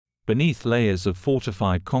Beneath layers of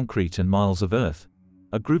fortified concrete and miles of earth,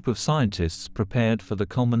 a group of scientists prepared for the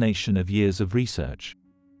culmination of years of research.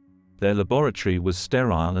 Their laboratory was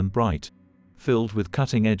sterile and bright, filled with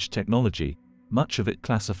cutting-edge technology, much of it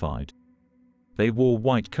classified. They wore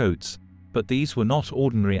white coats, but these were not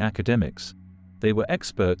ordinary academics. They were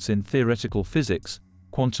experts in theoretical physics,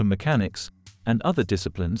 quantum mechanics, and other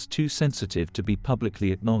disciplines too sensitive to be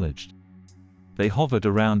publicly acknowledged. They hovered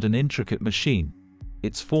around an intricate machine,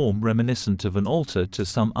 its form reminiscent of an altar to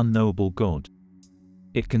some unknowable god.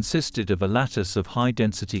 It consisted of a lattice of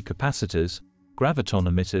high-density capacitors, graviton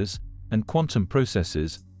emitters, and quantum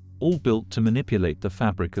processors, all built to manipulate the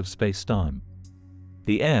fabric of space-time.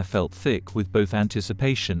 The air felt thick with both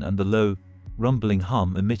anticipation and the low, rumbling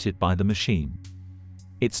hum emitted by the machine.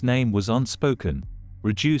 Its name was unspoken,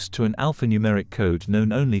 reduced to an alphanumeric code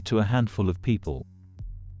known only to a handful of people.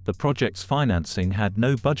 The project's financing had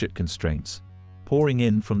no budget constraints, pouring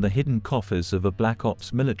in from the hidden coffers of a Black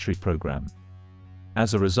Ops military program.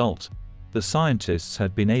 As a result, the scientists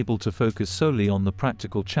had been able to focus solely on the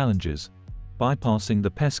practical challenges, bypassing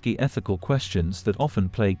the pesky ethical questions that often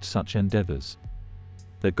plagued such endeavors.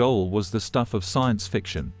 Their goal was the stuff of science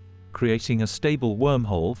fiction, creating a stable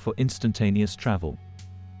wormhole for instantaneous travel.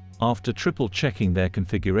 After triple-checking their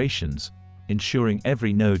configurations, ensuring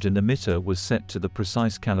every node and emitter was set to the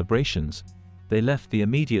precise calibrations, they left the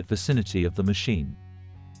immediate vicinity of the machine.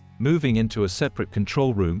 Moving into a separate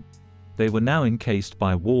control room, they were now encased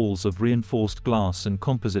by walls of reinforced glass and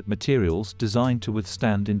composite materials designed to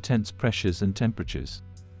withstand intense pressures and temperatures.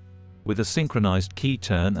 With a synchronized key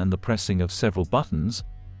turn and the pressing of several buttons,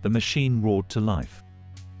 the machine roared to life.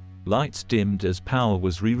 Lights dimmed as power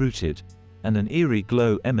was rerouted, and an eerie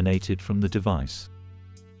glow emanated from the device.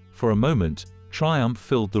 For a moment, triumph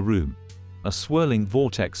filled the room. A swirling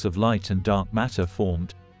vortex of light and dark matter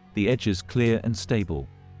formed, the edges clear and stable.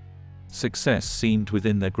 Success seemed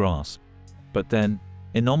within their grasp. But then,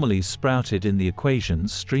 anomalies sprouted in the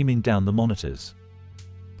equations streaming down the monitors.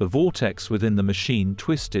 The vortex within the machine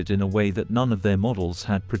twisted in a way that none of their models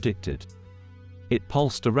had predicted. It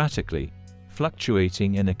pulsed erratically,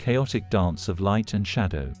 fluctuating in a chaotic dance of light and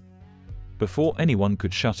shadow. Before anyone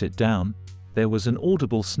could shut it down, there was an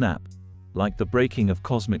audible snap, like the breaking of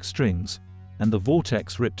cosmic strings, and the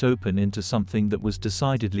vortex ripped open into something that was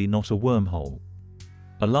decidedly not a wormhole.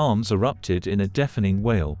 Alarms erupted in a deafening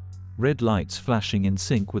wail, red lights flashing in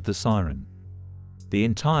sync with the siren. The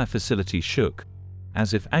entire facility shook,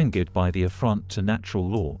 as if angered by the affront to natural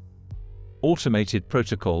law. Automated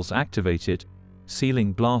protocols activated,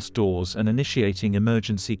 sealing blast doors and initiating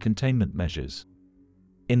emergency containment measures.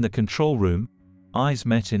 In the control room, eyes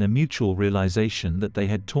met in a mutual realization that they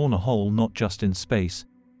had torn a hole not just in space,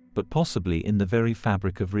 but possibly in the very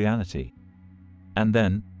fabric of reality. And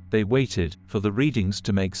then, they waited for the readings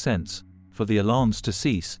to make sense, for the alarms to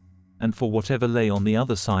cease, and for whatever lay on the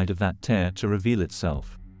other side of that tear to reveal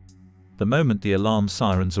itself. The moment the alarm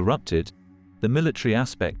sirens erupted, the military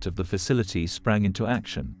aspect of the facility sprang into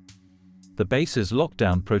action. The base's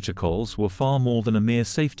lockdown protocols were far more than a mere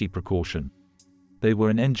safety precaution. They were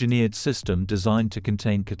an engineered system designed to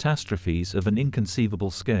contain catastrophes of an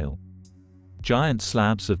inconceivable scale. Giant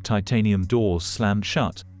slabs of titanium doors slammed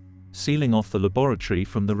shut, sealing off the laboratory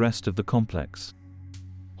from the rest of the complex.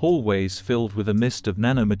 Hallways filled with a mist of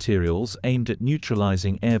nanomaterials aimed at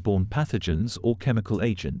neutralizing airborne pathogens or chemical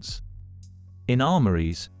agents. In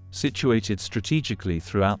armories, situated strategically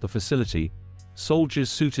throughout the facility,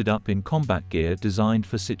 soldiers suited up in combat gear designed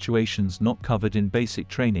for situations not covered in basic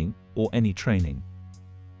training or any training.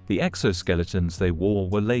 The exoskeletons they wore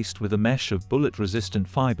were laced with a mesh of bullet-resistant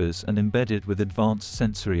fibers and embedded with advanced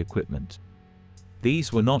sensory equipment.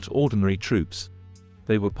 These were not ordinary troops.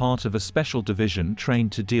 They were part of a special division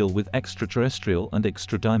trained to deal with extraterrestrial and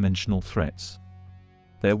extra-dimensional threats.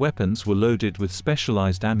 Their weapons were loaded with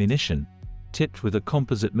specialized ammunition, tipped with a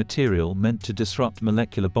composite material meant to disrupt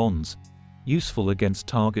molecular bonds, useful against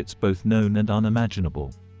targets both known and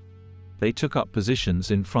unimaginable. They took up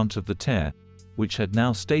positions in front of the tear, which had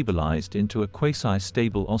now stabilized into a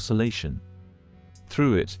quasi-stable oscillation.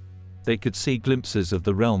 Through it, they could see glimpses of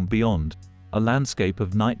the realm beyond, a landscape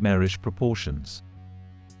of nightmarish proportions.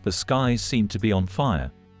 The skies seemed to be on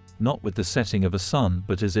fire, not with the setting of a sun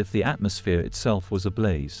but as if the atmosphere itself was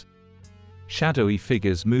ablaze. Shadowy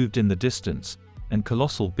figures moved in the distance, and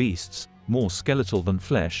colossal beasts, more skeletal than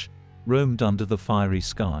flesh, roamed under the fiery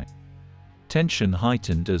sky. Tension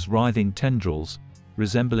heightened as writhing tendrils,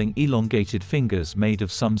 resembling elongated fingers made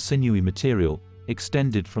of some sinewy material,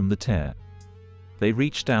 extended from the tear. They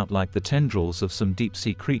reached out like the tendrils of some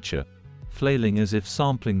deep-sea creature, flailing as if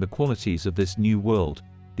sampling the qualities of this new world,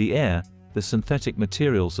 the air, the synthetic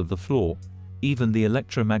materials of the floor, even the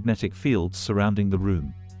electromagnetic fields surrounding the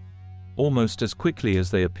room. Almost as quickly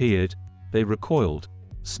as they appeared, they recoiled,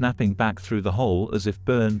 snapping back through the hole as if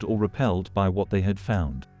burned or repelled by what they had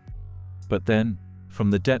found. But then,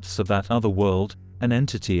 from the depths of that other world, an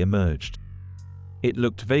entity emerged. It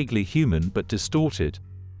looked vaguely human but distorted,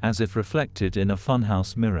 as if reflected in a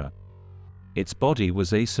funhouse mirror. Its body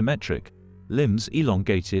was asymmetric, limbs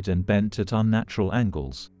elongated and bent at unnatural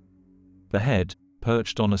angles. The head,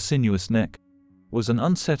 perched on a sinuous neck, was an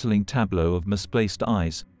unsettling tableau of misplaced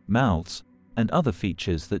eyes, mouths, and other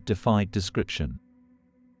features that defied description.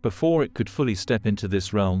 Before it could fully step into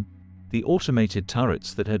this realm, the automated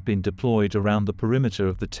turrets that had been deployed around the perimeter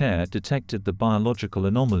of the tear detected the biological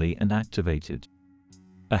anomaly and activated.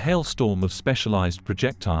 A hailstorm of specialized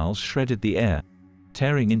projectiles shredded the air,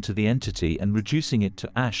 tearing into the entity and reducing it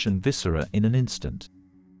to ash and viscera in an instant.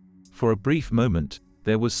 For a brief moment,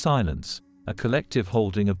 there was silence, a collective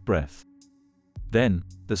holding of breath. Then,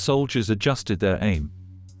 the soldiers adjusted their aim,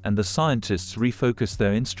 and the scientists refocused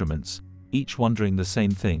their instruments, each wondering the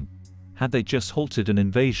same thing: had they just halted an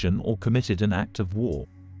invasion or committed an act of war?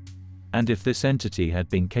 And if this entity had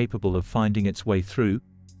been capable of finding its way through,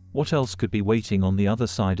 what else could be waiting on the other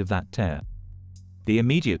side of that tear? The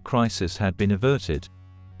immediate crisis had been averted,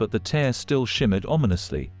 but the tear still shimmered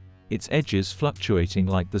ominously, its edges fluctuating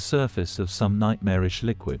like the surface of some nightmarish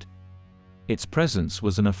liquid. Its presence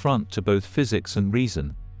was an affront to both physics and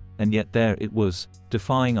reason, and yet there it was,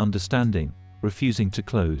 defying understanding, refusing to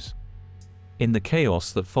close. In the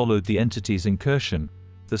chaos that followed the entity's incursion,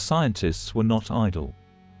 the scientists were not idle.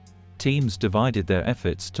 Teams divided their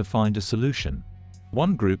efforts to find a solution.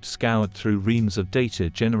 One group scoured through reams of data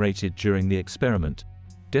generated during the experiment,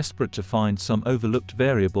 desperate to find some overlooked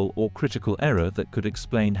variable or critical error that could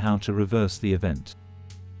explain how to reverse the event.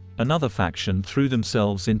 Another faction threw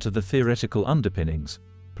themselves into the theoretical underpinnings,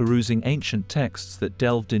 perusing ancient texts that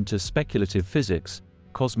delved into speculative physics,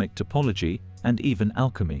 cosmic topology, and even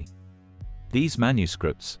alchemy. These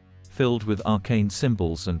manuscripts, filled with arcane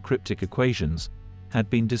symbols and cryptic equations, had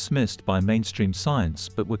been dismissed by mainstream science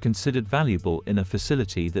but were considered valuable in a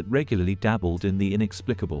facility that regularly dabbled in the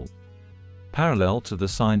inexplicable. Parallel to the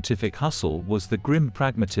scientific hustle was the grim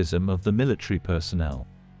pragmatism of the military personnel.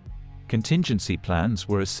 Contingency plans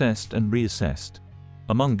were assessed and reassessed.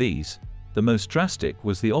 Among these, the most drastic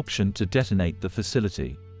was the option to detonate the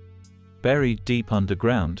facility. Buried deep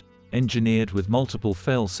underground, engineered with multiple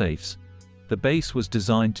fail-safes, the base was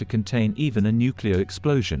designed to contain even a nuclear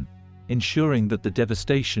explosion, ensuring that the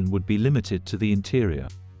devastation would be limited to the interior.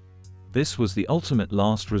 This was the ultimate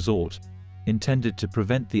last resort, intended to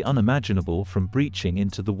prevent the unimaginable from breaching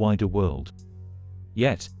into the wider world.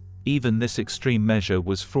 Yet, even this extreme measure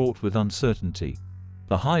was fraught with uncertainty.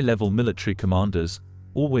 The high-level military commanders,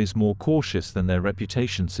 always more cautious than their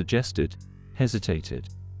reputation suggested, hesitated.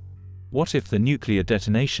 What if the nuclear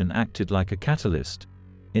detonation acted like a catalyst,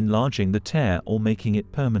 enlarging the tear or making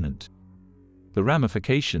it permanent? The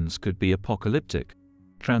ramifications could be apocalyptic,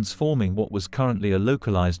 transforming what was currently a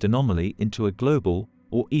localized anomaly into a global,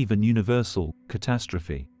 or even universal,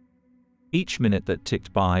 catastrophe. Each minute that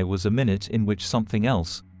ticked by was a minute in which something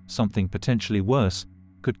else, something potentially worse,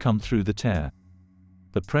 could come through the tear.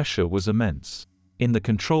 The pressure was immense. In the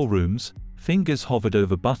control rooms, fingers hovered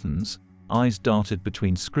over buttons, eyes darted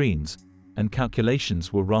between screens, and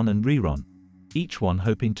calculations were run and rerun, each one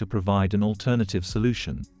hoping to provide an alternative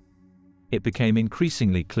solution. It became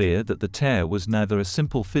increasingly clear that the tear was neither a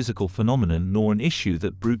simple physical phenomenon nor an issue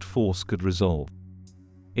that brute force could resolve.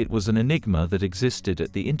 It was an enigma that existed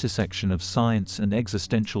at the intersection of science and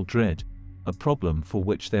existential dread, a problem for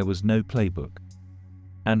which there was no playbook.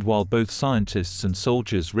 And while both scientists and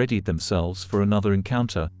soldiers readied themselves for another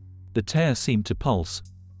encounter, the tear seemed to pulse,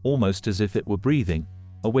 almost as if it were breathing,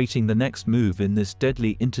 awaiting the next move in this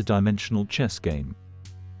deadly interdimensional chess game.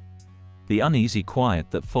 The uneasy quiet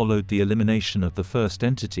that followed the elimination of the first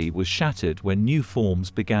entity was shattered when new forms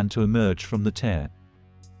began to emerge from the tear.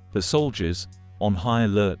 The soldiers, on high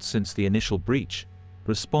alert since the initial breach,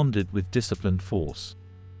 responded with disciplined force.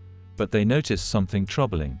 But they noticed something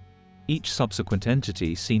troubling. Each subsequent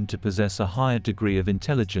entity seemed to possess a higher degree of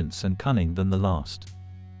intelligence and cunning than the last.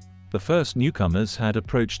 The first newcomers had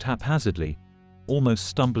approached haphazardly, almost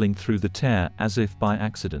stumbling through the tear as if by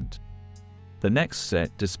accident. The next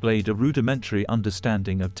set displayed a rudimentary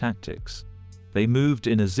understanding of tactics. They moved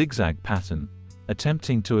in a zigzag pattern,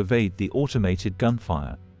 attempting to evade the automated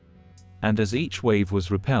gunfire. And as each wave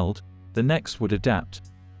was repelled, the next would adapt,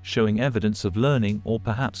 showing evidence of learning or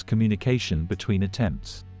perhaps communication between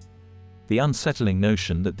attempts. The unsettling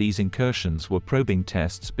notion that these incursions were probing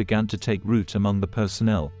tests began to take root among the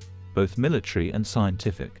personnel, both military and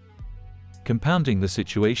scientific. Compounding the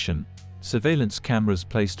situation, surveillance cameras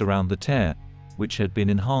placed around the tear, which had been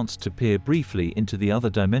enhanced to peer briefly into the other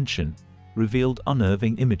dimension, revealed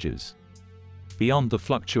unnerving images. Beyond the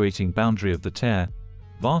fluctuating boundary of the tear,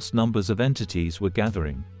 vast numbers of entities were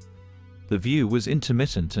gathering. The view was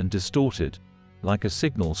intermittent and distorted, like a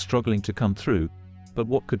signal struggling to come through, but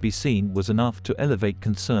what could be seen was enough to elevate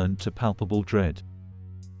concern to palpable dread.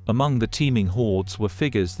 Among the teeming hordes were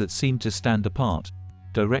figures that seemed to stand apart,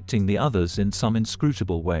 directing the others in some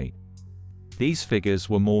inscrutable way. These figures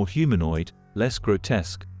were more humanoid, less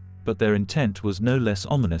grotesque, but their intent was no less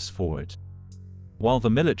ominous for it. While the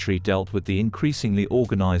military dealt with the increasingly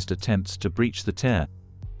organized attempts to breach the tear,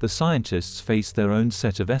 the scientists faced their own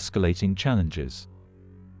set of escalating challenges.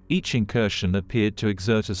 Each incursion appeared to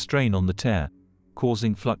exert a strain on the tear,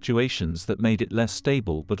 causing fluctuations that made it less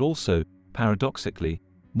stable but also, paradoxically,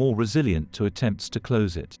 more resilient to attempts to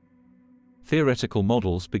close it. Theoretical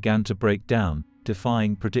models began to break down,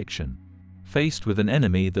 defying prediction. Faced with an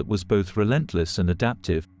enemy that was both relentless and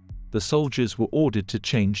adaptive, the soldiers were ordered to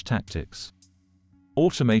change tactics.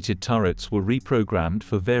 Automated turrets were reprogrammed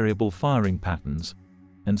for variable firing patterns,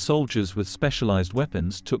 and soldiers with specialized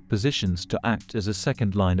weapons took positions to act as a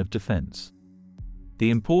second line of defense.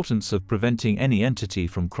 The importance of preventing any entity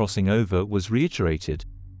from crossing over was reiterated,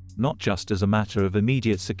 not just as a matter of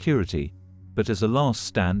immediate security, but as a last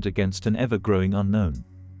stand against an ever-growing unknown.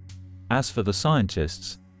 As for the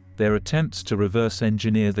scientists, their attempts to reverse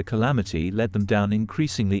engineer the calamity led them down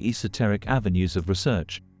increasingly esoteric avenues of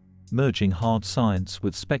research, merging hard science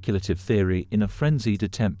with speculative theory in a frenzied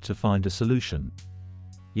attempt to find a solution.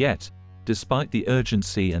 Yet, despite the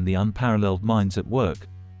urgency and the unparalleled minds at work,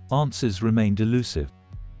 answers remained elusive.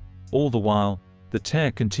 All the while, the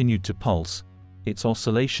tear continued to pulse, its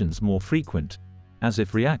oscillations more frequent, as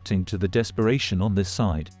if reacting to the desperation on this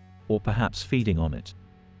side, or perhaps feeding on it.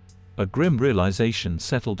 A grim realization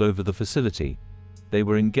settled over the facility. They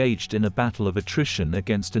were engaged in a battle of attrition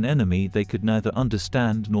against an enemy they could neither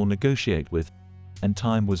understand nor negotiate with, and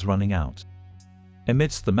time was running out.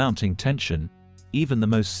 Amidst the mounting tension, even the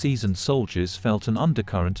most seasoned soldiers felt an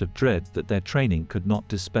undercurrent of dread that their training could not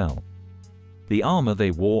dispel. The armor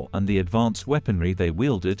they wore and the advanced weaponry they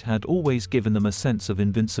wielded had always given them a sense of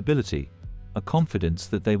invincibility, a confidence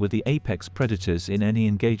that they were the apex predators in any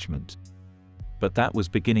engagement. But that was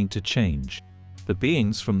beginning to change. The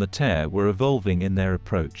beings from the tear were evolving in their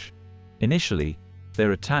approach. Initially,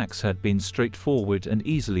 their attacks had been straightforward and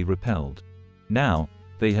easily repelled. Now,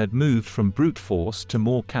 they had moved from brute force to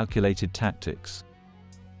more calculated tactics.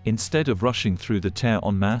 Instead of rushing through the tear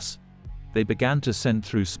en masse, they began to send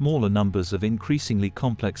through smaller numbers of increasingly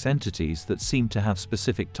complex entities that seemed to have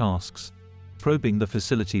specific tasks, probing the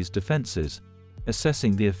facility's defenses,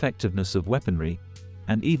 assessing the effectiveness of weaponry,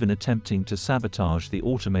 and even attempting to sabotage the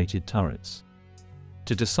automated turrets.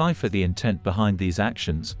 To decipher the intent behind these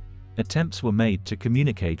actions, attempts were made to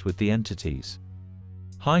communicate with the entities.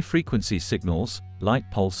 High-frequency signals, light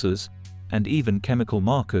pulses, and even chemical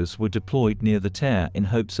markers were deployed near the tear in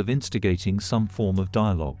hopes of instigating some form of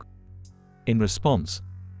dialogue. In response,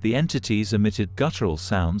 the entities emitted guttural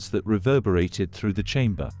sounds that reverberated through the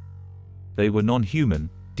chamber. They were non-human,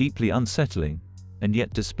 deeply unsettling, and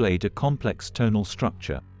yet displayed a complex tonal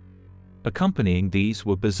structure. Accompanying these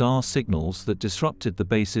were bizarre signals that disrupted the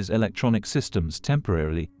base's electronic systems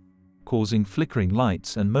temporarily, causing flickering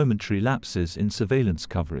lights and momentary lapses in surveillance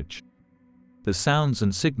coverage. The sounds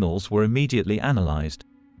and signals were immediately analyzed,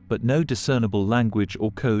 but no discernible language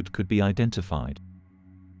or code could be identified.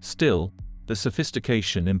 Still, the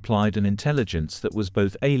sophistication implied an intelligence that was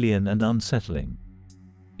both alien and unsettling.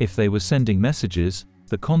 If they were sending messages,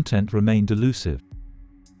 the content remained elusive.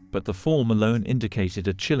 But the form alone indicated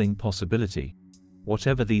a chilling possibility.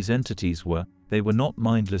 Whatever these entities were, they were not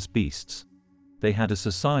mindless beasts. They had a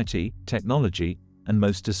society, technology, and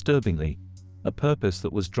most disturbingly, a purpose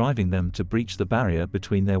that was driving them to breach the barrier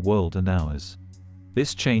between their world and ours.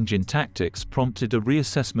 This change in tactics prompted a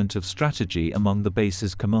reassessment of strategy among the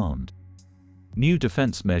base's command. New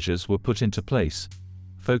defense measures were put into place,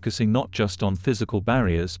 focusing not just on physical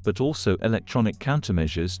barriers but also electronic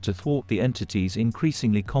countermeasures to thwart the entity's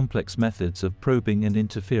increasingly complex methods of probing and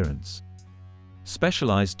interference.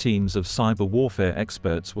 Specialized teams of cyber warfare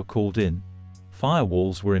experts were called in,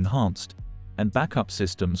 firewalls were enhanced, and backup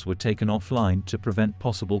systems were taken offline to prevent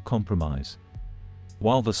possible compromise.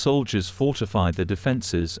 While the soldiers fortified their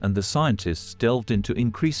defenses and the scientists delved into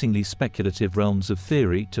increasingly speculative realms of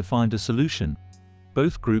theory to find a solution,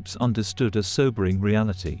 both groups understood a sobering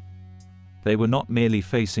reality. They were not merely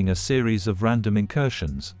facing a series of random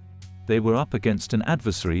incursions. They were up against an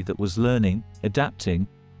adversary that was learning, adapting,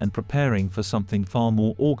 and preparing for something far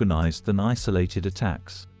more organized than isolated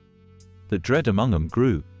attacks. The dread among them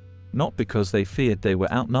grew, not because they feared they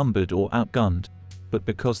were outnumbered or outgunned, but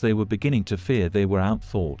because they were beginning to fear they were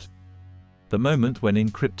outthought. The moment when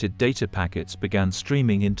encrypted data packets began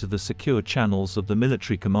streaming into the secure channels of the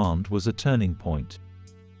military command was a turning point.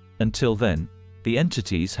 Until then, the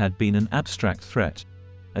entities had been an abstract threat,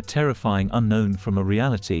 a terrifying unknown from a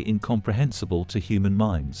reality incomprehensible to human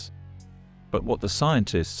minds. But what the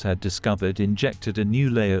scientists had discovered injected a new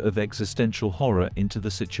layer of existential horror into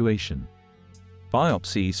the situation.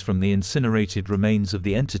 Biopsies from the incinerated remains of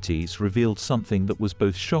the entities revealed something that was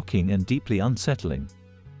both shocking and deeply unsettling.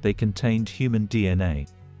 They contained human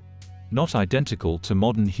DNA. Not identical to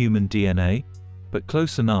modern human DNA, but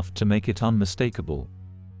close enough to make it unmistakable.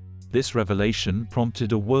 This revelation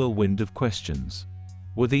prompted a whirlwind of questions.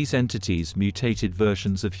 Were these entities mutated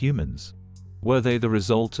versions of humans? Were they the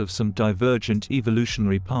result of some divergent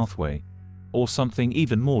evolutionary pathway? Or something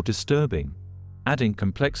even more disturbing? Adding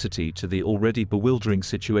complexity to the already bewildering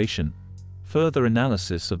situation, further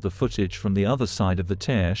analysis of the footage from the other side of the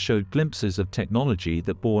tear showed glimpses of technology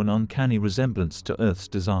that bore an uncanny resemblance to Earth's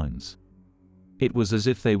designs. It was as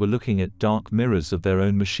if they were looking at dark mirrors of their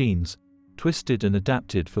own machines, twisted and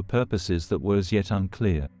adapted for purposes that were as yet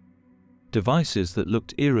unclear. Devices that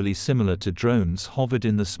looked eerily similar to drones hovered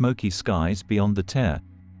in the smoky skies beyond the tear,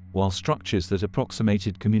 while structures that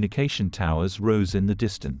approximated communication towers rose in the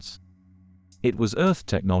distance. It was Earth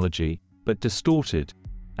technology, but distorted,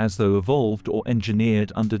 as though evolved or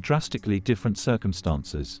engineered under drastically different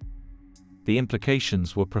circumstances. The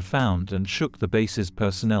implications were profound and shook the base's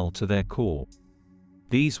personnel to their core.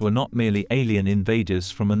 These were not merely alien invaders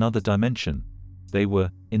from another dimension. They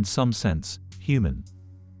were, in some sense, human.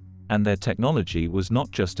 And their technology was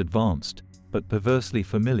not just advanced, but perversely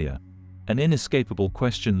familiar. An inescapable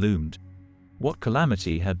question loomed. What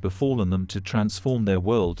calamity had befallen them to transform their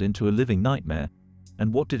world into a living nightmare,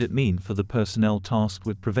 and what did it mean for the personnel tasked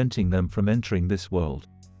with preventing them from entering this world?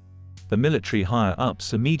 The military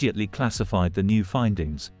higher-ups immediately classified the new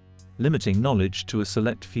findings, limiting knowledge to a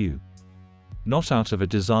select few. Not out of a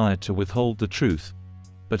desire to withhold the truth,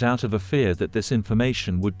 but out of a fear that this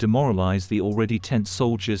information would demoralize the already tense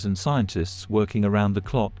soldiers and scientists working around the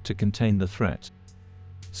clock to contain the threat.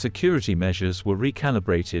 Security measures were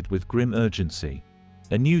recalibrated with grim urgency.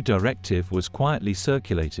 A new directive was quietly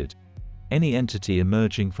circulated. Any entity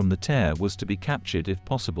emerging from the tear was to be captured if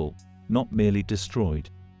possible, not merely destroyed.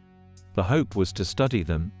 The hope was to study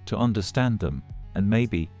them, to understand them, and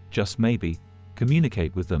maybe, just maybe,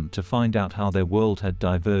 communicate with them to find out how their world had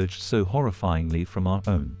diverged so horrifyingly from our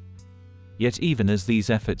own. Yet even as these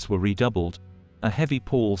efforts were redoubled, a heavy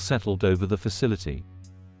pall settled over the facility.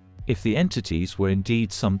 If the entities were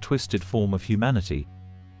indeed some twisted form of humanity,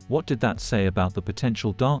 what did that say about the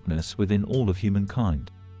potential darkness within all of humankind?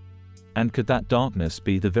 And could that darkness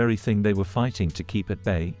be the very thing they were fighting to keep at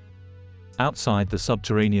bay? Outside the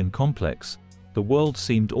subterranean complex, the world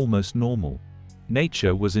seemed almost normal.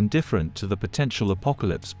 Nature was indifferent to the potential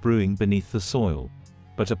apocalypse brewing beneath the soil.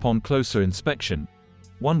 But upon closer inspection,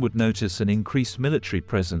 one would notice an increased military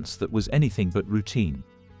presence that was anything but routine.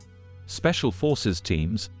 Special forces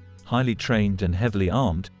teams, highly trained and heavily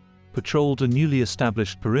armed, patrolled a newly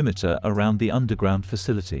established perimeter around the underground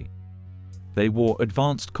facility. They wore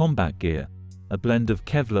advanced combat gear, a blend of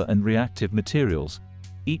Kevlar and reactive materials,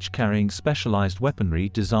 each carrying specialized weaponry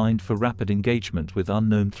designed for rapid engagement with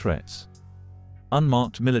unknown threats.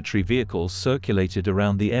 Unmarked military vehicles circulated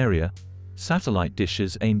around the area, satellite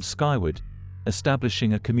dishes aimed skyward,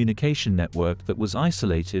 establishing a communication network that was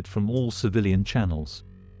isolated from all civilian channels.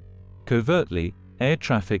 Covertly, air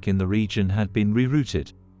traffic in the region had been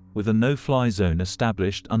rerouted, with a no-fly zone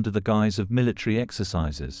established under the guise of military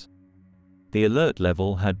exercises. The alert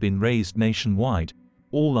level had been raised nationwide,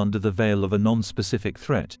 all under the veil of a non-specific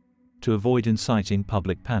threat, to avoid inciting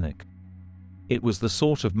public panic. It was the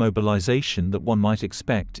sort of mobilization that one might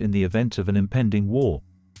expect in the event of an impending war,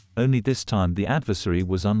 only this time the adversary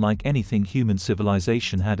was unlike anything human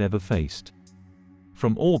civilization had ever faced.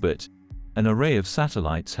 From orbit, an array of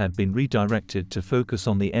satellites had been redirected to focus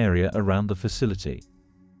on the area around the facility.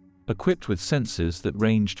 Equipped with sensors that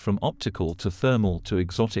ranged from optical to thermal to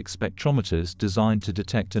exotic spectrometers designed to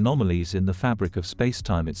detect anomalies in the fabric of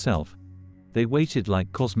space-time itself, they waited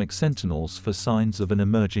like cosmic sentinels for signs of an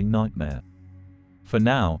emerging nightmare. For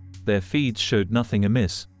now, their feeds showed nothing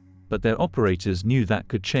amiss, but their operators knew that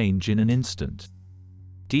could change in an instant.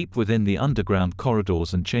 Deep within the underground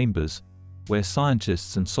corridors and chambers, where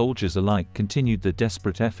scientists and soldiers alike continued their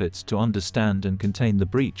desperate efforts to understand and contain the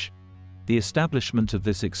breach, the establishment of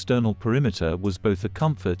this external perimeter was both a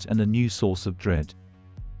comfort and a new source of dread.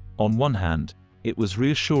 On one hand, it was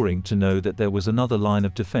reassuring to know that there was another line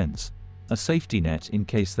of defense, a safety net in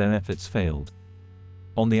case their efforts failed.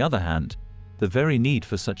 On the other hand, the very need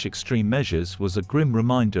for such extreme measures was a grim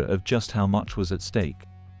reminder of just how much was at stake.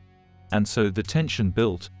 And so the tension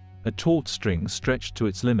built, a taut string stretched to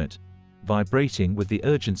its limit, vibrating with the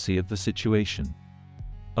urgency of the situation.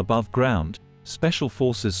 Above ground, Special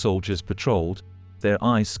Forces soldiers patrolled, their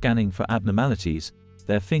eyes scanning for abnormalities,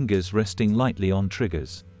 their fingers resting lightly on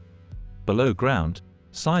triggers. Below ground,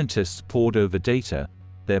 scientists pored over data,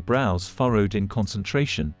 their brows furrowed in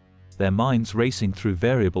concentration, their minds racing through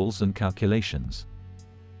variables and calculations.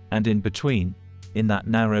 And in between, in that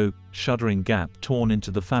narrow, shuddering gap torn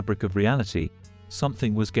into the fabric of reality,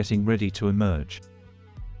 something was getting ready to emerge.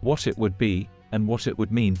 What it would be, and what it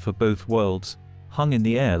would mean for both worlds, hung in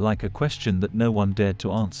the air like a question that no one dared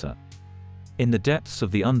to answer. In the depths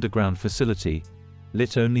of the underground facility,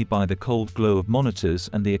 lit only by the cold glow of monitors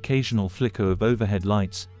and the occasional flicker of overhead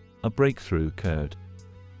lights, a breakthrough occurred.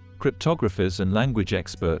 Cryptographers and language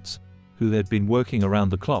experts, who had been working around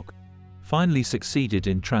the clock, finally succeeded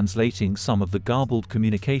in translating some of the garbled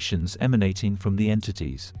communications emanating from the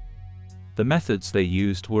entities. The methods they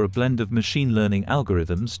used were a blend of machine learning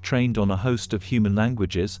algorithms trained on a host of human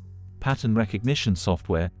languages, pattern recognition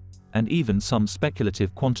software, and even some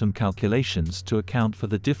speculative quantum calculations to account for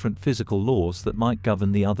the different physical laws that might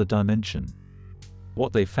govern the other dimension.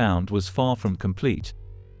 What they found was far from complete,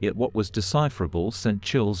 yet what was decipherable sent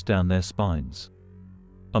chills down their spines.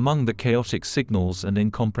 Among the chaotic signals and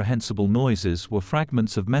incomprehensible noises were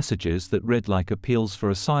fragments of messages that read like appeals for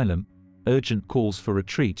asylum, urgent calls for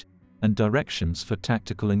retreat, and directions for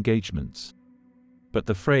tactical engagements. But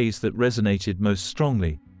the phrase that resonated most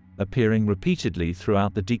strongly, appearing repeatedly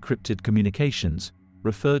throughout the decrypted communications,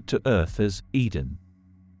 referred to Earth as Eden.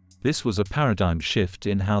 This was a paradigm shift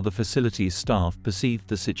in how the facility's staff perceived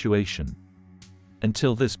the situation.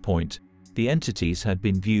 Until this point, the entities had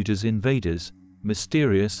been viewed as invaders,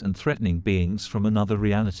 mysterious and threatening beings from another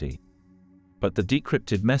reality. But the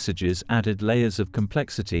decrypted messages added layers of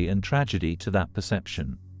complexity and tragedy to that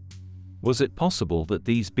perception. Was it possible that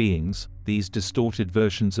these beings, these distorted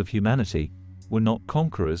versions of humanity, were not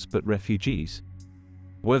conquerors but refugees?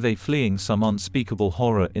 Were they fleeing some unspeakable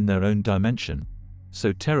horror in their own dimension,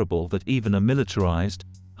 so terrible that even a militarized,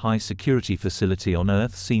 high-security facility on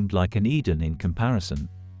Earth seemed like an Eden in comparison?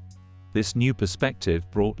 This new perspective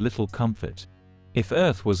brought little comfort. If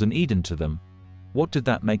Earth was an Eden to them, what did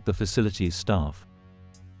that make the facility's staff?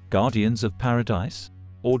 Guardians of paradise?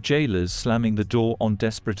 Or jailers slamming the door on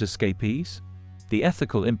desperate escapees? The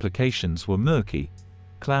ethical implications were murky,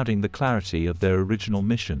 clouding the clarity of their original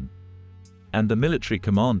mission. And the military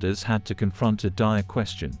commanders had to confront a dire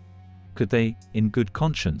question. Could they, in good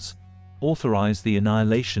conscience, authorize the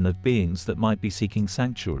annihilation of beings that might be seeking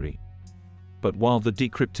sanctuary? But while the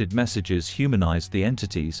decrypted messages humanized the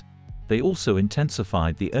entities, they also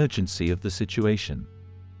intensified the urgency of the situation.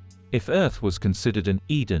 If Earth was considered an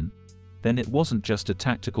Eden, then it wasn't just a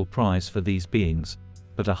tactical prize for these beings,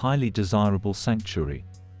 but a highly desirable sanctuary.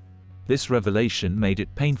 This revelation made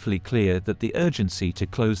it painfully clear that the urgency to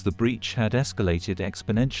close the breach had escalated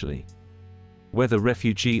exponentially. Whether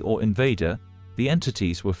refugee or invader, the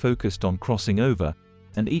entities were focused on crossing over,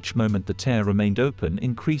 and each moment the tear remained open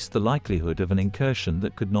increased the likelihood of an incursion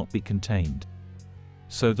that could not be contained.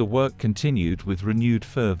 So the work continued with renewed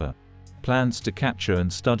fervor. Plans to capture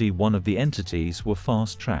and study one of the entities were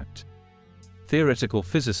fast-tracked. Theoretical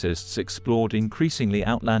physicists explored increasingly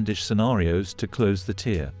outlandish scenarios to close the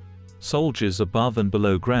tear. Soldiers above and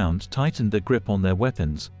below ground tightened their grip on their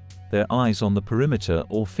weapons, their eyes on the perimeter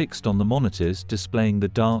or fixed on the monitors displaying the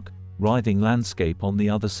dark, writhing landscape on the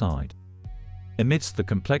other side. Amidst the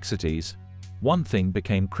complexities, one thing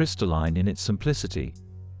became crystalline in its simplicity: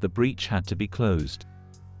 the breach had to be closed.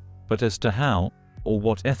 But as to how, or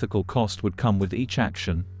what ethical cost would come with each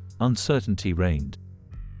action, uncertainty reigned.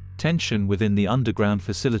 Tension within the underground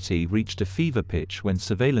facility reached a fever pitch when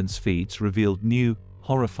surveillance feeds revealed new,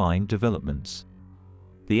 horrifying developments.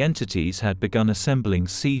 The entities had begun assembling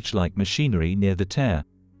siege-like machinery near the tear,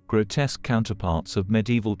 grotesque counterparts of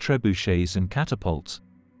medieval trebuchets and catapults,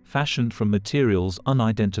 fashioned from materials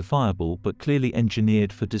unidentifiable but clearly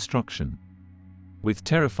engineered for destruction. With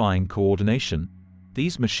terrifying coordination,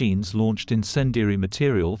 these machines launched incendiary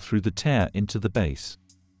material through the tear into the base.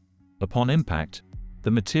 Upon impact,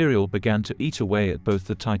 the material began to eat away at both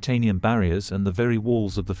the titanium barriers and the very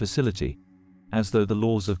walls of the facility, as though the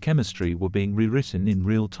laws of chemistry were being rewritten in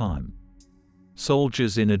real time.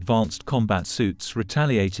 Soldiers in advanced combat suits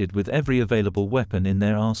retaliated with every available weapon in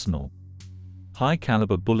their arsenal.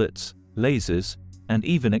 High-caliber bullets, lasers, and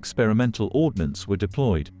even experimental ordnance were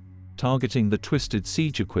deployed, targeting the twisted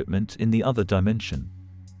siege equipment in the other dimension.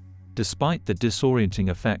 Despite the disorienting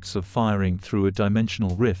effects of firing through a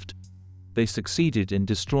dimensional rift, they succeeded in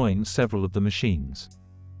destroying several of the machines.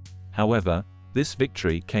 However, this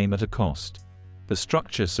victory came at a cost. The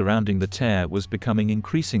structure surrounding the tear was becoming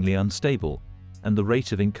increasingly unstable, and the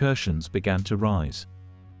rate of incursions began to rise.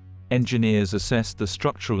 Engineers assessed the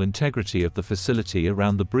structural integrity of the facility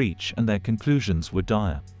around the breach, and their conclusions were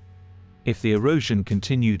dire. If the erosion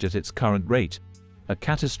continued at its current rate, a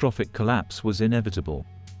catastrophic collapse was inevitable.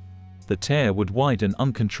 The tear would widen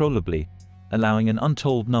uncontrollably, allowing an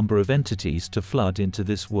untold number of entities to flood into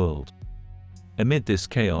this world. Amid this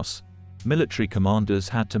chaos, military commanders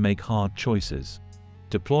had to make hard choices.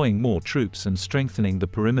 Deploying more troops and strengthening the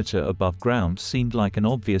perimeter above ground seemed like an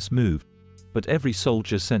obvious move, but every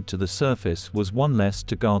soldier sent to the surface was one less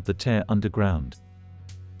to guard the tear underground.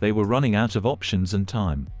 They were running out of options and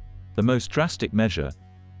time. The most drastic measure,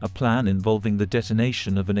 a plan involving the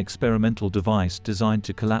detonation of an experimental device designed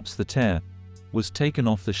to collapse the tear, was taken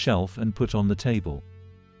off the shelf and put on the table.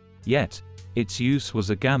 Yet, its use was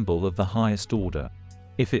a gamble of the highest order.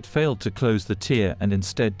 If it failed to close the tear and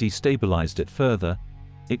instead destabilized it further,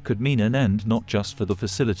 it could mean an end not just for the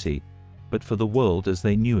facility, but for the world as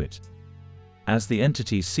they knew it. As the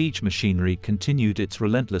entity's siege machinery continued its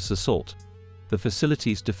relentless assault, the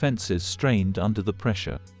facility's defenses strained under the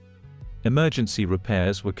pressure. Emergency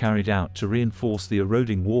repairs were carried out to reinforce the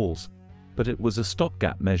eroding walls, but it was a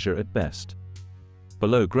stopgap measure at best.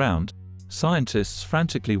 Below ground, scientists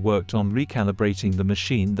frantically worked on recalibrating the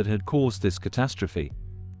machine that had caused this catastrophe,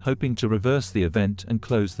 hoping to reverse the event and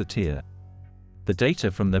close the tear. The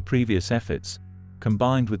data from their previous efforts,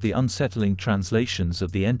 combined with the unsettling translations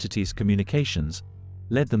of the entity's communications,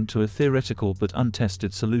 led them to a theoretical but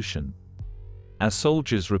untested solution. As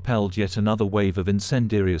soldiers repelled yet another wave of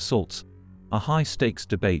incendiary assaults, a high-stakes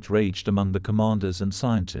debate raged among the commanders and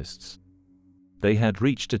scientists. They had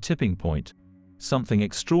reached a tipping point. Something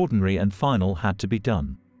extraordinary and final had to be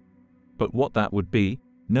done. But what that would be,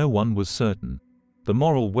 no one was certain. The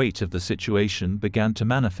moral weight of the situation began to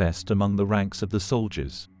manifest among the ranks of the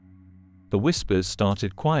soldiers. The whispers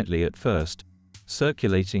started quietly at first,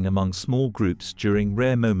 circulating among small groups during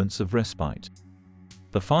rare moments of respite.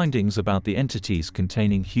 The findings about the entities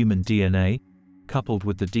containing human DNA, coupled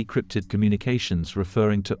with the decrypted communications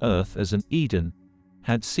referring to Earth as an Eden,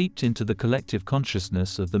 had seeped into the collective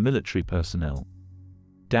consciousness of the military personnel.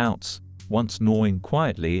 Doubts, once gnawing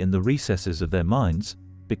quietly in the recesses of their minds,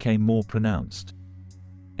 became more pronounced.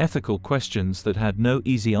 Ethical questions that had no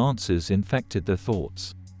easy answers infected their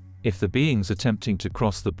thoughts. If the beings attempting to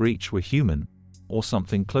cross the breach were human, or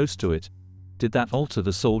something close to it, did that alter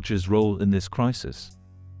the soldiers' role in this crisis?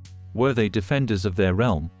 Were they defenders of their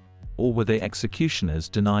realm, or were they executioners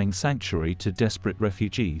denying sanctuary to desperate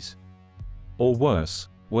refugees? Or worse,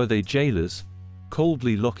 were they jailers,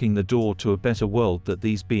 coldly locking the door to a better world that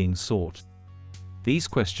these beings sought? These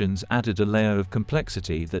questions added a layer of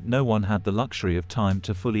complexity that no one had the luxury of time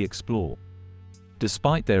to fully explore.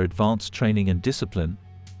 Despite their advanced training and discipline,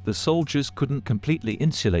 the soldiers couldn't completely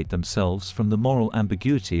insulate themselves from the moral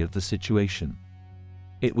ambiguity of the situation.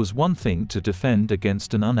 It was one thing to defend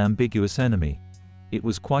against an unambiguous enemy. It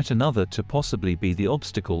was quite another to possibly be the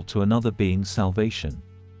obstacle to another being's salvation.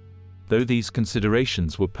 Though these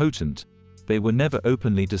considerations were potent, they were never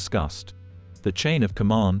openly discussed. The chain of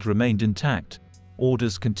command remained intact,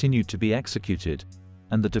 orders continued to be executed,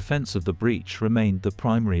 and the defense of the breach remained the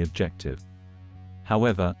primary objective.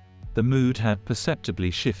 However, the mood had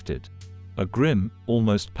perceptibly shifted. A grim,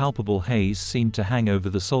 almost palpable haze seemed to hang over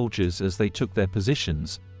the soldiers as they took their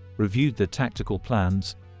positions, reviewed their tactical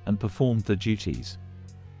plans, and performed their duties.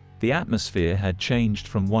 The atmosphere had changed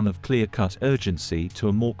from one of clear-cut urgency to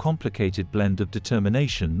a more complicated blend of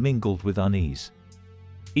determination mingled with unease.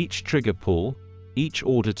 Each trigger pull, each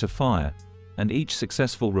order to fire, and each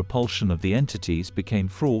successful repulsion of the entities became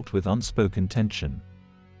fraught with unspoken tension.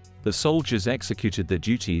 The soldiers executed their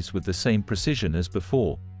duties with the same precision as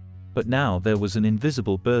before, but now there was an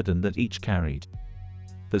invisible burden that each carried.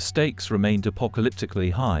 The stakes remained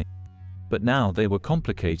apocalyptically high, but now they were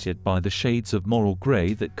complicated by the shades of moral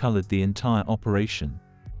gray that colored the entire operation.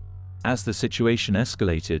 As the situation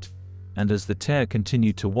escalated, and as the tear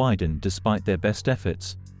continued to widen despite their best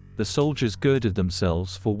efforts, the soldiers girded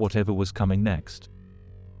themselves for whatever was coming next.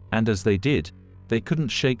 And as they did, they couldn't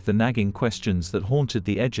shake the nagging questions that haunted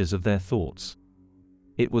the edges of their thoughts.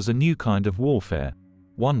 It was a new kind of warfare,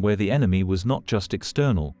 one where the enemy was not just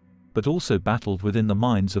external, but also battled within the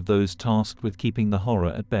minds of those tasked with keeping the horror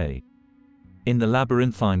at bay. In the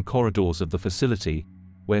labyrinthine corridors of the facility,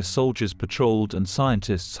 where soldiers patrolled and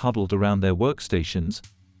scientists huddled around their workstations,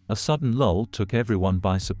 a sudden lull took everyone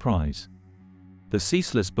by surprise. The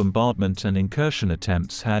ceaseless bombardment and incursion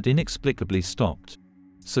attempts had inexplicably stopped.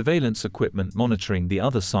 Surveillance equipment monitoring the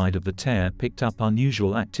other side of the tear picked up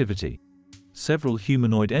unusual activity. Several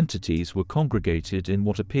humanoid entities were congregated in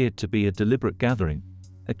what appeared to be a deliberate gathering,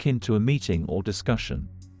 akin to a meeting or discussion.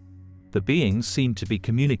 The beings seemed to be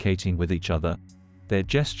communicating with each other, their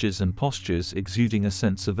gestures and postures exuding a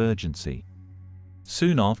sense of urgency.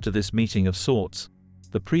 Soon after this meeting of sorts,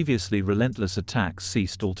 the previously relentless attacks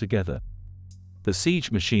ceased altogether. The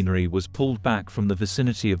siege machinery was pulled back from the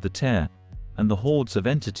vicinity of the tear, and the hordes of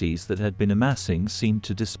entities that had been amassing seemed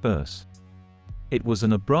to disperse. It was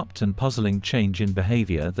an abrupt and puzzling change in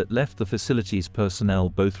behavior that left the facility's personnel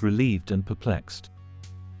both relieved and perplexed.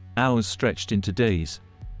 Hours stretched into days,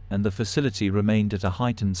 and the facility remained at a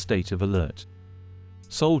heightened state of alert.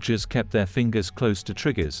 Soldiers kept their fingers close to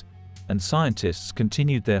triggers, and scientists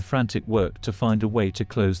continued their frantic work to find a way to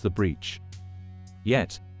close the breach.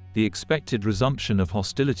 Yet, the expected resumption of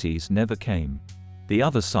hostilities never came. The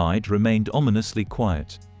other side remained ominously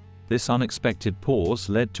quiet. This unexpected pause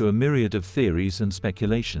led to a myriad of theories and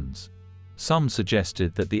speculations. Some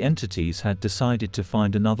suggested that the entities had decided to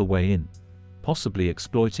find another way in, possibly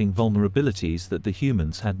exploiting vulnerabilities that the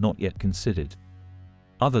humans had not yet considered.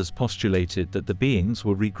 Others postulated that the beings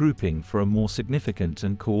were regrouping for a more significant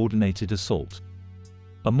and coordinated assault.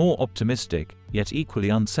 A more optimistic, yet equally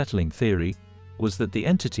unsettling theory was that the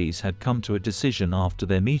entities had come to a decision after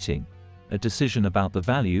their meeting, a decision about the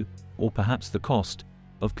value, or perhaps the cost,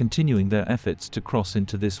 of continuing their efforts to cross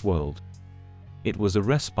into this world. It was a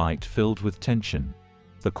respite filled with tension.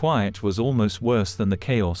 The quiet was almost worse than the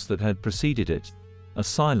chaos that had preceded it, a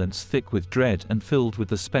silence thick with dread and filled with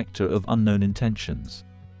the specter of unknown intentions.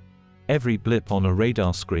 Every blip on a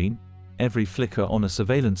radar screen, every flicker on a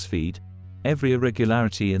surveillance feed, every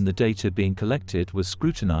irregularity in the data being collected was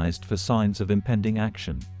scrutinized for signs of impending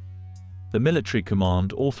action. The military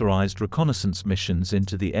command authorized reconnaissance missions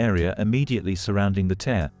into the area immediately surrounding the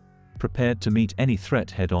tear, prepared to meet any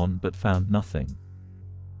threat head-on but found nothing.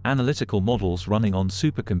 Analytical models running on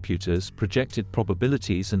supercomputers projected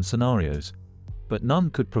probabilities and scenarios, but none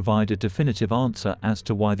could provide a definitive answer as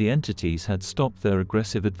to why the entities had stopped their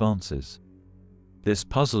aggressive advances. This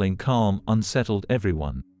puzzling calm unsettled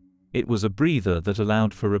everyone. It was a breather that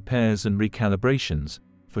allowed for repairs and recalibrations,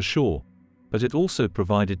 for sure, but it also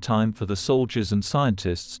provided time for the soldiers and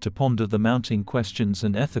scientists to ponder the mounting questions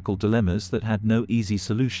and ethical dilemmas that had no easy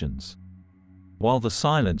solutions. While the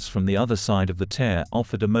silence from the other side of the tear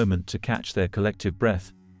offered a moment to catch their collective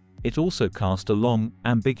breath, it also cast a long,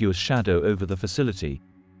 ambiguous shadow over the facility,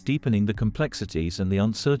 deepening the complexities and the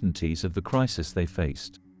uncertainties of the crisis they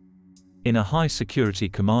faced. In a high-security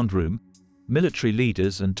command room, military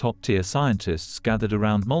leaders and top-tier scientists gathered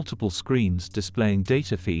around multiple screens displaying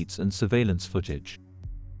data feeds and surveillance footage.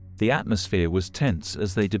 The atmosphere was tense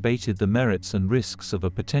as they debated the merits and risks of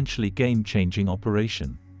a potentially game-changing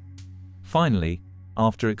operation. Finally,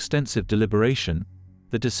 after extensive deliberation,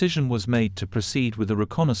 the decision was made to proceed with a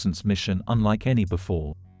reconnaissance mission unlike any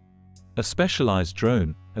before. A specialized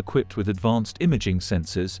drone, equipped with advanced imaging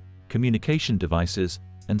sensors, communication devices,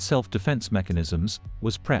 and self-defense mechanisms,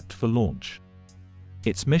 was prepped for launch.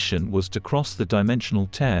 Its mission was to cross the dimensional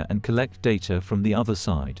tear and collect data from the other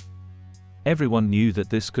side. Everyone knew that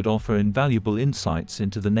this could offer invaluable insights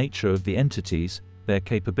into the nature of the entities, their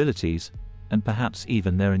capabilities, and perhaps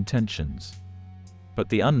even their intentions. But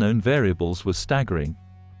the unknown variables were staggering,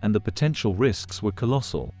 and the potential risks were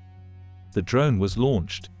colossal. The drone was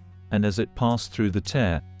launched, and as it passed through the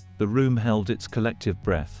tear, the room held its collective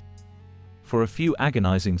breath. For a few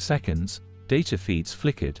agonizing seconds, data feeds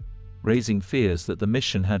flickered, raising fears that the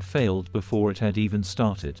mission had failed before it had even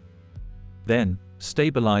started. Then,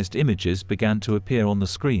 stabilized images began to appear on the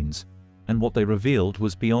screens, and what they revealed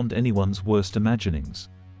was beyond anyone's worst imaginings.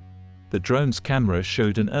 The drone's camera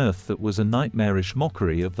showed an Earth that was a nightmarish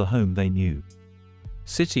mockery of the home they knew.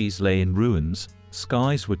 Cities lay in ruins,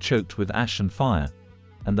 skies were choked with ash and fire,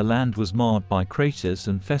 and the land was marred by craters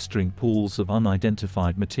and festering pools of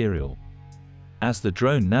unidentified material. As the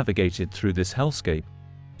drone navigated through this hellscape,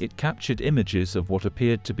 it captured images of what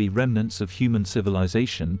appeared to be remnants of human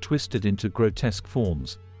civilization twisted into grotesque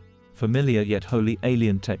forms, familiar yet wholly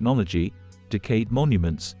alien technology, decayed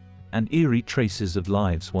monuments, and eerie traces of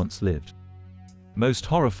lives once lived. Most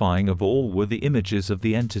horrifying of all were the images of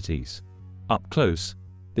the entities. Up close,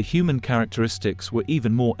 the human characteristics were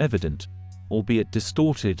even more evident, albeit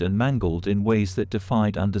distorted and mangled in ways that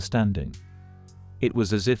defied understanding. It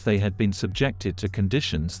was as if they had been subjected to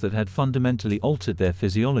conditions that had fundamentally altered their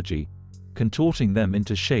physiology, contorting them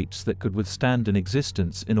into shapes that could withstand an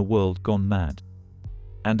existence in a world gone mad.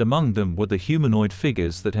 and among them were the humanoid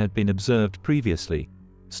figures that had been observed previously,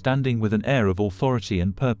 standing with an air of authority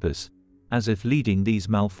and purpose, as if leading these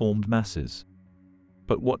malformed masses.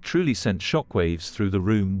 But what truly sent shockwaves through the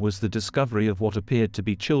room was the discovery of what appeared to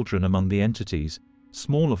be children among the entities,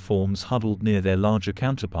 smaller forms huddled near their larger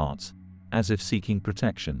counterparts, as if seeking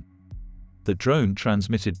protection. The drone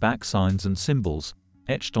transmitted back signs and symbols,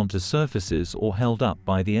 etched onto surfaces or held up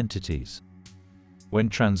by the entities. When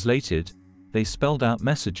translated, they spelled out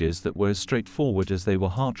messages that were as straightforward as they were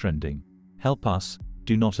heartrending. "Help us,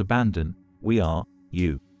 do not abandon, we are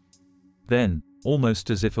you." Then, almost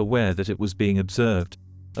as if aware that it was being observed,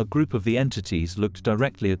 a group of the entities looked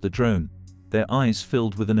directly at the drone, their eyes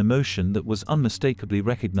filled with an emotion that was unmistakably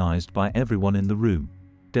recognized by everyone in the room: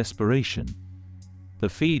 desperation. The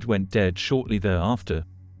feed went dead shortly thereafter,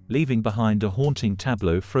 leaving behind a haunting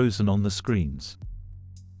tableau frozen on the screens.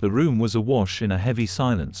 The room was awash in a heavy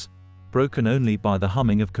silence, broken only by the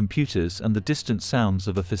humming of computers and the distant sounds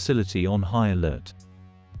of a facility on high alert.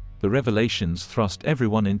 The revelations thrust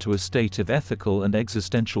everyone into a state of ethical and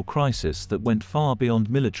existential crisis that went far beyond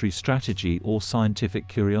military strategy or scientific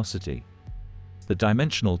curiosity. The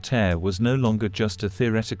dimensional tear was no longer just a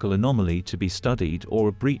theoretical anomaly to be studied or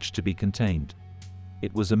a breach to be contained.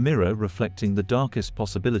 It was a mirror reflecting the darkest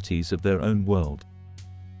possibilities of their own world.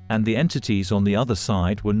 And the entities on the other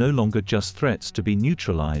side were no longer just threats to be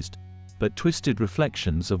neutralized, but twisted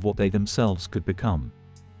reflections of what they themselves could become.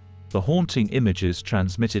 The haunting images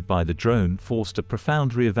transmitted by the drone forced a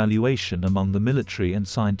profound re-evaluation among the military and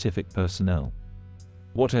scientific personnel.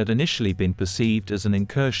 What had initially been perceived as an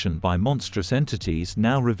incursion by monstrous entities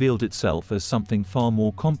now revealed itself as something far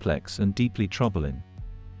more complex and deeply troubling.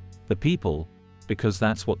 The people, because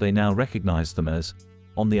that's what they now recognized them as,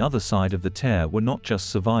 on the other side of the tear were not just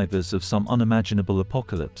survivors of some unimaginable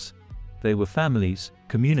apocalypse. They were families,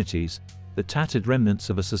 communities, the tattered remnants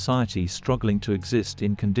of a society struggling to exist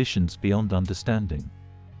in conditions beyond understanding.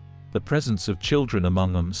 The presence of children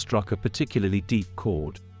among them struck a particularly deep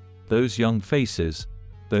chord. Those young faces,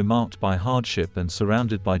 though marked by hardship and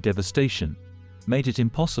surrounded by devastation, made it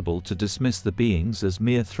impossible to dismiss the beings as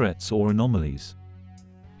mere threats or anomalies.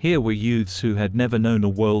 Here were youths who had never known a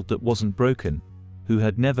world that wasn't broken, who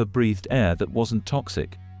had never breathed air that wasn't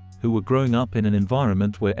toxic, who were growing up in an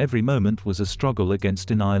environment where every moment was a struggle against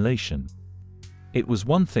annihilation. It was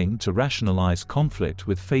one thing to rationalize conflict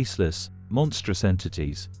with faceless, monstrous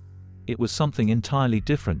entities. It was something entirely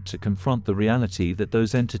different to confront the reality that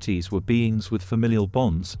those entities were beings with familial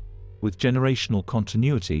bonds, with generational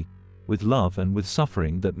continuity, with love and with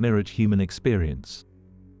suffering that mirrored human experience.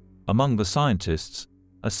 Among the scientists,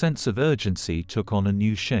 a sense of urgency took on a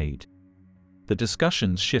new shade. The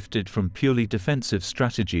discussions shifted from purely defensive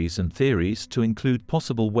strategies and theories to include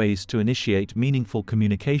possible ways to initiate meaningful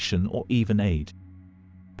communication or even aid.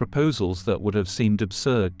 Proposals that would have seemed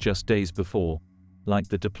absurd just days before, like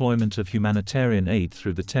the deployment of humanitarian aid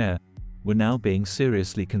through the tear, were now being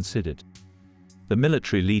seriously considered. The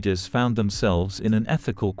military leaders found themselves in an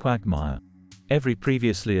ethical quagmire. Every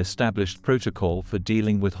previously established protocol for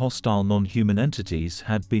dealing with hostile non-human entities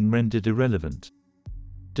had been rendered irrelevant.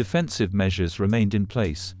 Defensive measures remained in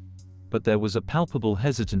place, but there was a palpable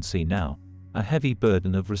hesitancy now, a heavy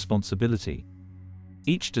burden of responsibility.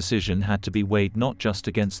 Each decision had to be weighed not just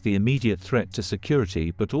against the immediate threat to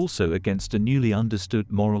security but also against a newly understood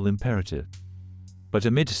moral imperative. But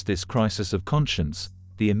amidst this crisis of conscience,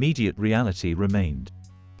 the immediate reality remained.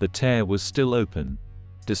 The tear was still open.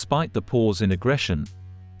 Despite the pause in aggression,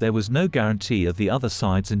 there was no guarantee of the other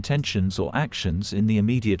side's intentions or actions in the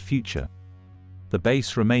immediate future. The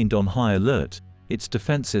base remained on high alert, its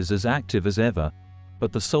defenses as active as ever,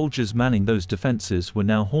 but the soldiers manning those defenses were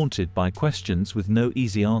now haunted by questions with no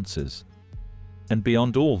easy answers. And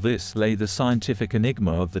beyond all this lay the scientific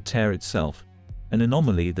enigma of the tear itself, an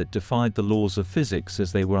anomaly that defied the laws of physics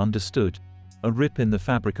as they were understood, a rip in the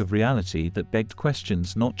fabric of reality that begged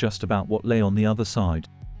questions not just about what lay on the other side,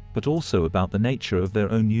 but also about the nature of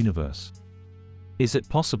their own universe. Is it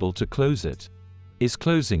possible to close it? Is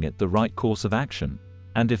closing it the right course of action?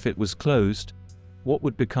 And if it was closed, what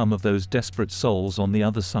would become of those desperate souls on the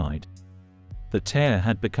other side? The tear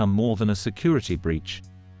had become more than a security breach.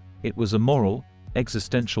 It was a moral,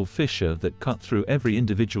 existential fissure that cut through every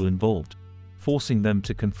individual involved, forcing them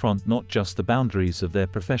to confront not just the boundaries of their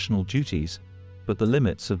professional duties, but the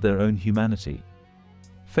limits of their own humanity.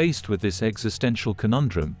 Faced with this existential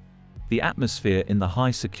conundrum, the atmosphere in the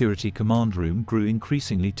high-security command room grew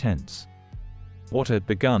increasingly tense. What had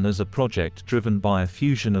begun as a project driven by a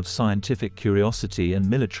fusion of scientific curiosity and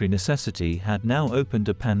military necessity had now opened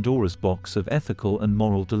a Pandora's box of ethical and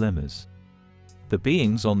moral dilemmas. The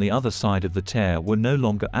beings on the other side of the tear were no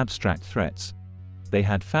longer abstract threats. They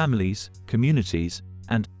had families, communities,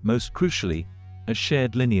 and, most crucially, a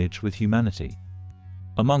shared lineage with humanity.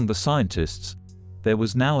 Among the scientists, there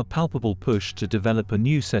was now a palpable push to develop a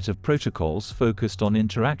new set of protocols focused on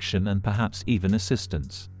interaction and perhaps even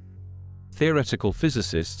assistance. Theoretical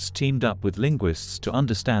physicists teamed up with linguists to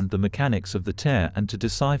understand the mechanics of the tear and to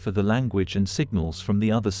decipher the language and signals from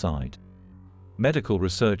the other side. Medical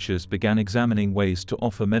researchers began examining ways to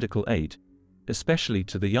offer medical aid, especially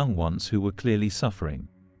to the young ones who were clearly suffering.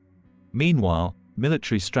 Meanwhile,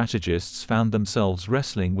 military strategists found themselves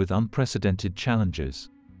wrestling with unprecedented challenges.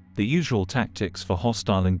 The usual tactics for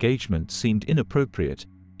hostile engagement seemed inappropriate,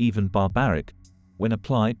 even barbaric, when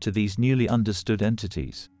applied to these newly understood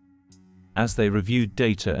entities. As they reviewed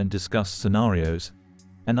data and discussed scenarios,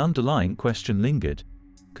 an underlying question lingered: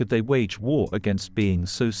 could they wage war against beings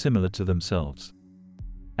so similar to themselves?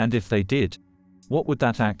 And if they did, what would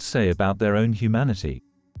that act say about their own humanity?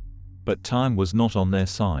 But time was not on their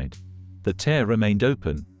side. The tear remained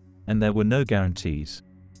open, and there were no guarantees.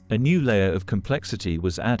 A new layer of complexity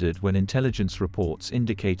was added when intelligence reports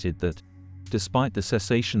indicated that, despite the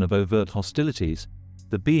cessation of overt hostilities,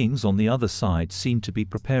 the beings on the other side seemed to be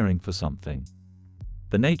preparing for something.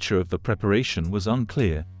 The nature of the preparation was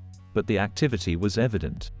unclear, but the activity was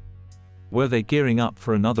evident. Were they gearing up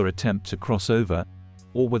for another attempt to cross over,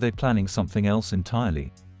 or were they planning something else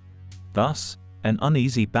entirely? Thus, an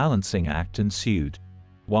uneasy balancing act ensued.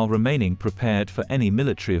 While remaining prepared for any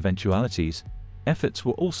military eventualities, efforts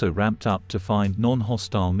were also ramped up to find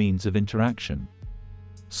non-hostile means of interaction.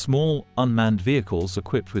 Small, unmanned vehicles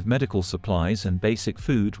equipped with medical supplies and basic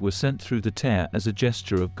food were sent through the tear as a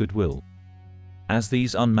gesture of goodwill. As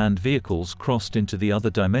these unmanned vehicles crossed into the other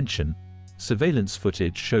dimension, surveillance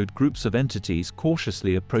footage showed groups of entities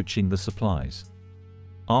cautiously approaching the supplies.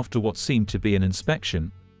 After what seemed to be an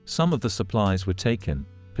inspection, some of the supplies were taken,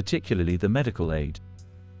 particularly the medical aid.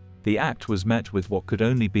 The act was met with what could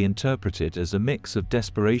only be interpreted as a mix of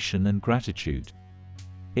desperation and gratitude.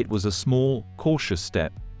 It was a small, cautious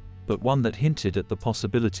step, but one that hinted at the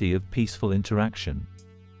possibility of peaceful interaction.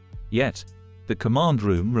 Yet, the command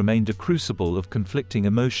room remained a crucible of conflicting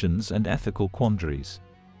emotions and ethical quandaries.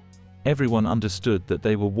 Everyone understood that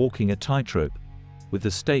they were walking a tightrope, with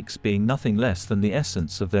the stakes being nothing less than the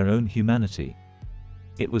essence of their own humanity.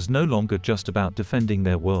 It was no longer just about defending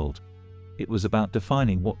their world. It was about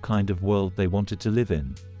defining what kind of world they wanted to live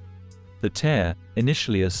in. The tear,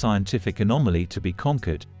 initially a scientific anomaly to be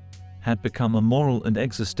conquered, had become a moral and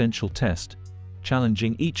existential test,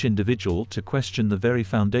 challenging each individual to question the very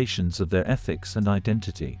foundations of their ethics and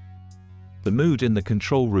identity. The mood in the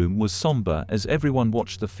control room was somber as everyone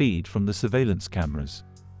watched the feed from the surveillance cameras.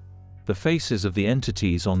 The faces of the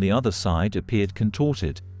entities on the other side appeared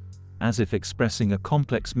contorted, as if expressing a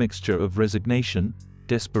complex mixture of resignation,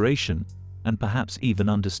 desperation, and perhaps even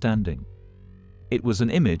understanding. It was an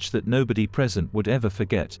image that nobody present would ever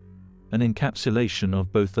forget, an encapsulation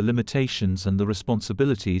of both the limitations and the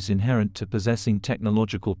responsibilities inherent to possessing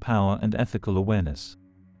technological power and ethical awareness.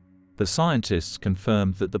 The scientists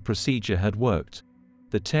confirmed that the procedure had worked.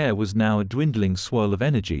 The tear was now a dwindling swirl of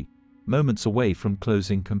energy, moments away from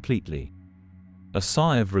closing completely. A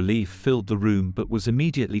sigh of relief filled the room but was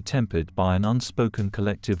immediately tempered by an unspoken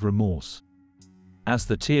collective remorse. As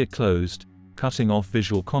the tear closed, cutting off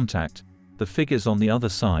visual contact, the figures on the other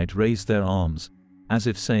side raised their arms, as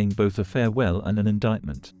if saying both a farewell and an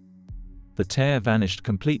indictment. The tear vanished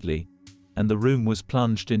completely, and the room was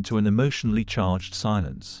plunged into an emotionally charged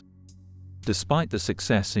silence. Despite the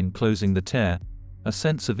success in closing the tear, a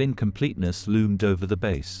sense of incompleteness loomed over the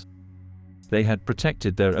base. They had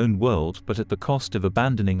protected their own world but at the cost of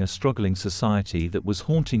abandoning a struggling society that was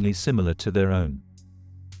hauntingly similar to their own.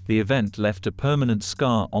 The event left a permanent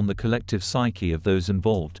scar on the collective psyche of those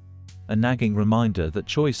involved, a nagging reminder that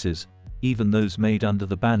choices, even those made under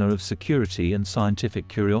the banner of security and scientific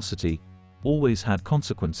curiosity, always had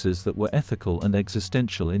consequences that were ethical and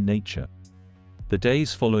existential in nature. The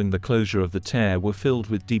days following the closure of the tear were filled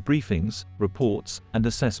with debriefings, reports, and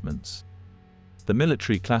assessments. The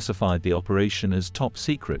military classified the operation as top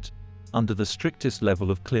secret, under the strictest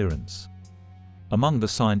level of clearance. Among the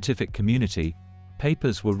scientific community,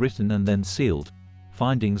 papers were written and then sealed,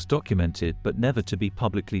 findings documented but never to be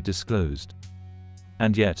publicly disclosed.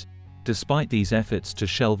 And yet, despite these efforts to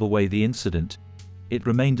shelve away the incident, it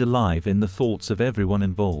remained alive in the thoughts of everyone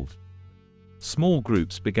involved. Small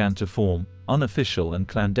groups began to form, unofficial and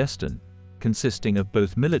clandestine, consisting of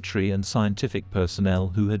both military and scientific personnel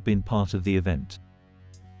who had been part of the event.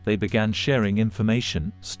 They began sharing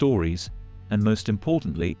information, stories, and most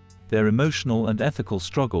importantly, their emotional and ethical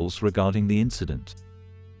struggles regarding the incident.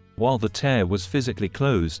 While the tear was physically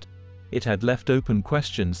closed, it had left open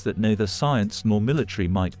questions that neither science nor military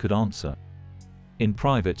might could answer. In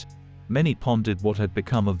private, many pondered what had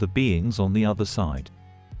become of the beings on the other side.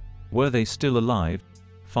 Were they still alive,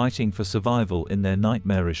 fighting for survival in their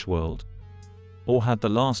nightmarish world? Or had the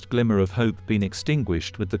last glimmer of hope been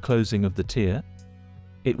extinguished with the closing of the tear?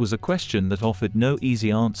 It was a question that offered no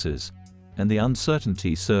easy answers, and the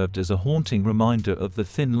uncertainty served as a haunting reminder of the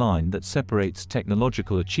thin line that separates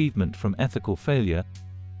technological achievement from ethical failure,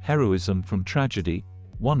 heroism from tragedy,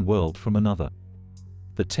 one world from another.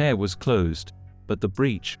 The tear was closed, but the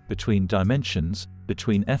breach between dimensions,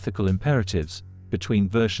 between ethical imperatives, between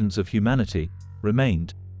versions of humanity,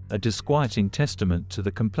 remained, a disquieting testament to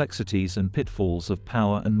the complexities and pitfalls of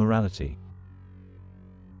power and morality.